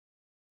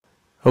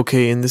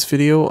Okay, in this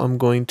video I'm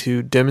going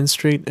to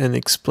demonstrate and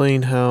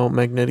explain how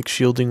magnetic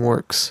shielding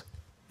works.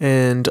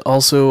 And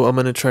also I'm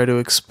going to try to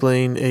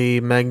explain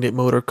a magnet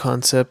motor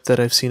concept that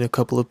I've seen a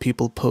couple of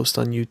people post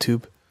on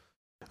YouTube.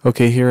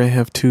 Okay, here I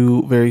have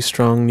two very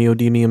strong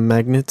neodymium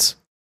magnets.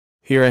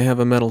 Here I have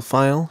a metal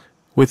file.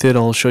 With it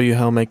I'll show you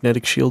how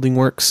magnetic shielding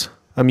works.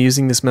 I'm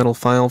using this metal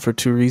file for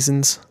two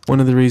reasons. One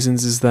of the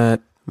reasons is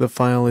that the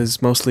file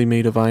is mostly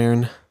made of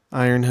iron.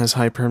 Iron has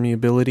high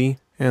permeability,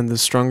 and the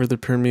stronger the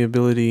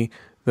permeability,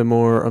 the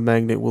more a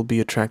magnet will be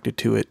attracted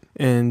to it.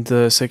 And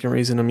the second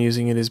reason I'm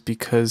using it is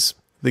because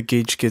the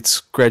gauge gets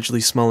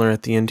gradually smaller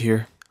at the end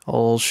here.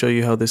 I'll show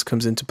you how this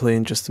comes into play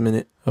in just a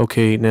minute.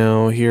 Okay,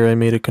 now here I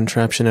made a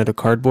contraption out of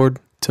cardboard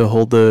to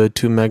hold the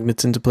two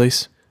magnets into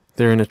place.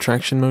 They're in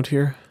attraction mode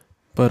here,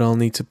 but I'll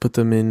need to put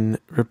them in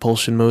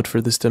repulsion mode for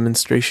this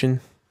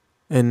demonstration.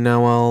 And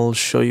now I'll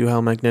show you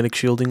how magnetic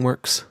shielding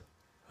works.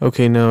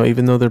 Okay, now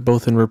even though they're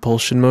both in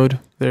repulsion mode,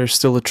 they're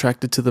still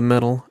attracted to the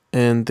metal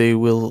and they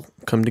will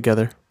come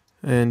together.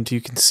 And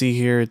you can see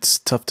here it's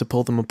tough to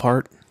pull them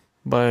apart.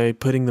 By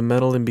putting the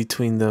metal in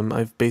between them,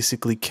 I've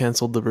basically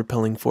canceled the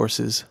repelling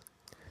forces.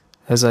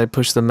 As I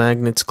push the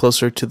magnets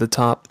closer to the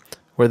top,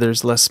 where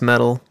there's less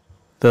metal,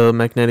 the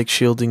magnetic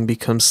shielding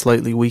becomes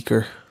slightly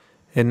weaker.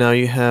 And now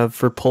you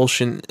have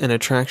repulsion and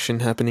attraction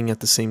happening at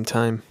the same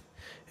time.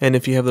 And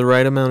if you have the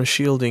right amount of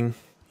shielding,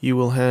 you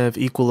will have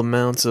equal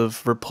amounts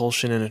of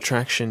repulsion and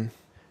attraction,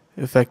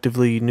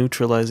 effectively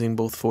neutralizing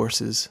both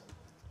forces.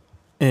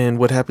 And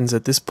what happens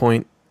at this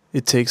point,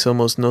 it takes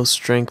almost no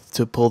strength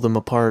to pull them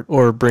apart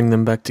or bring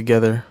them back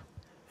together.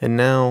 And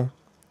now,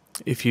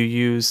 if you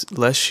use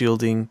less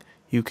shielding,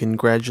 you can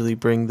gradually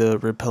bring the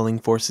repelling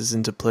forces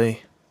into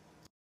play.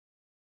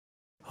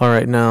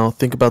 Alright, now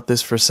think about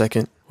this for a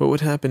second. What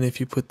would happen if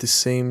you put the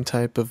same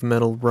type of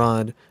metal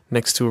rod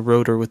next to a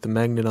rotor with the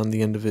magnet on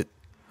the end of it?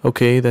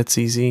 Okay, that's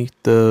easy.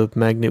 The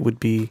magnet would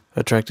be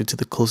attracted to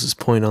the closest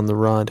point on the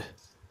rod.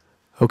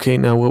 Okay,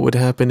 now what would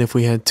happen if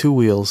we had two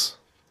wheels?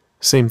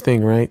 Same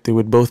thing, right? They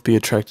would both be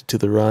attracted to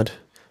the rod.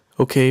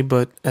 Okay,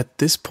 but at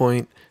this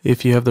point,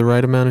 if you have the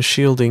right amount of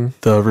shielding,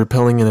 the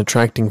repelling and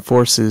attracting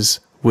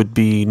forces would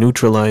be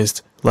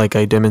neutralized, like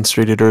I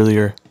demonstrated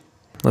earlier.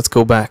 Let's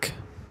go back.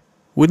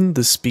 Wouldn't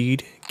the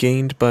speed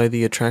gained by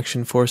the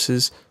attraction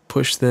forces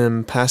push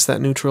them past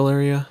that neutral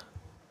area?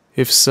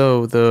 If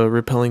so, the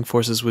repelling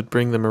forces would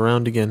bring them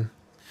around again.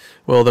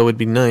 Well, that would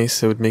be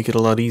nice, it would make it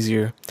a lot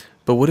easier.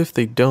 But what if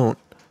they don't?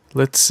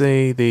 Let's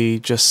say they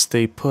just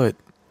stay put.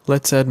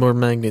 Let's add more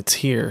magnets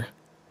here.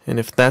 And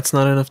if that's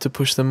not enough to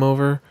push them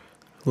over,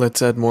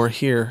 let's add more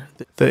here.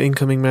 The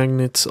incoming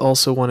magnets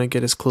also want to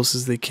get as close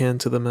as they can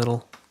to the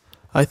metal.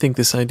 I think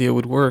this idea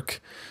would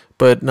work,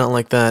 but not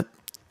like that.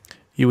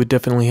 You would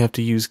definitely have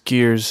to use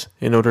gears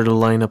in order to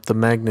line up the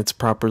magnets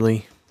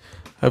properly.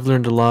 I've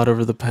learned a lot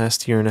over the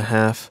past year and a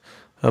half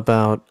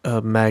about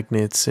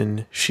magnets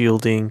and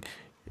shielding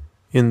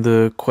in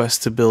the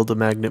quest to build a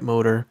magnet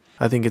motor.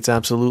 I think it's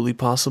absolutely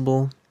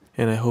possible,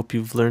 and I hope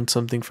you've learned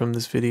something from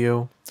this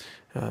video.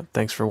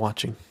 Thanks for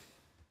watching.